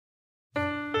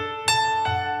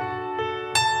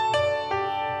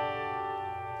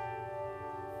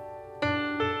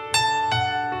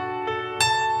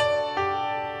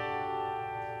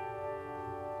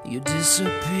You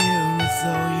disappear with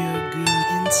all your good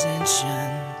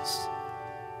intentions,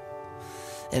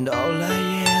 and all I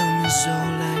am is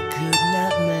all I could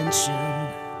not mention.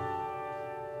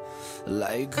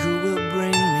 Like who will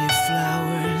bring me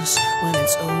flowers when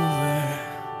it's over,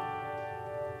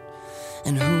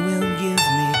 and who will give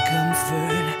me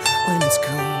comfort when it's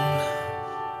cold?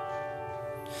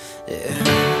 Yeah.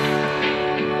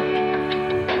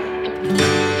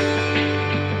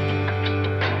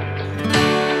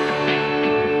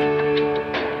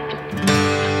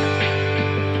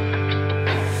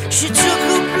 She took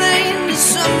a plane to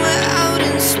somewhere out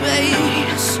in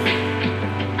space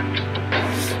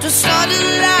to start a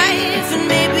life and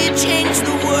maybe change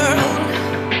the world.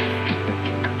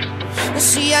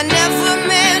 See, I never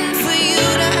meant for you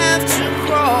to have to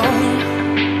crawl.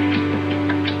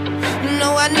 No,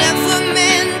 I never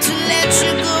meant to let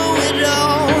you go at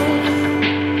all.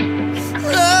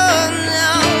 Oh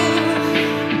no,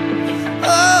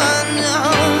 oh no.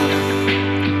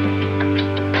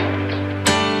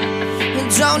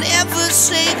 Don't ever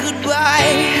say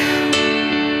goodbye.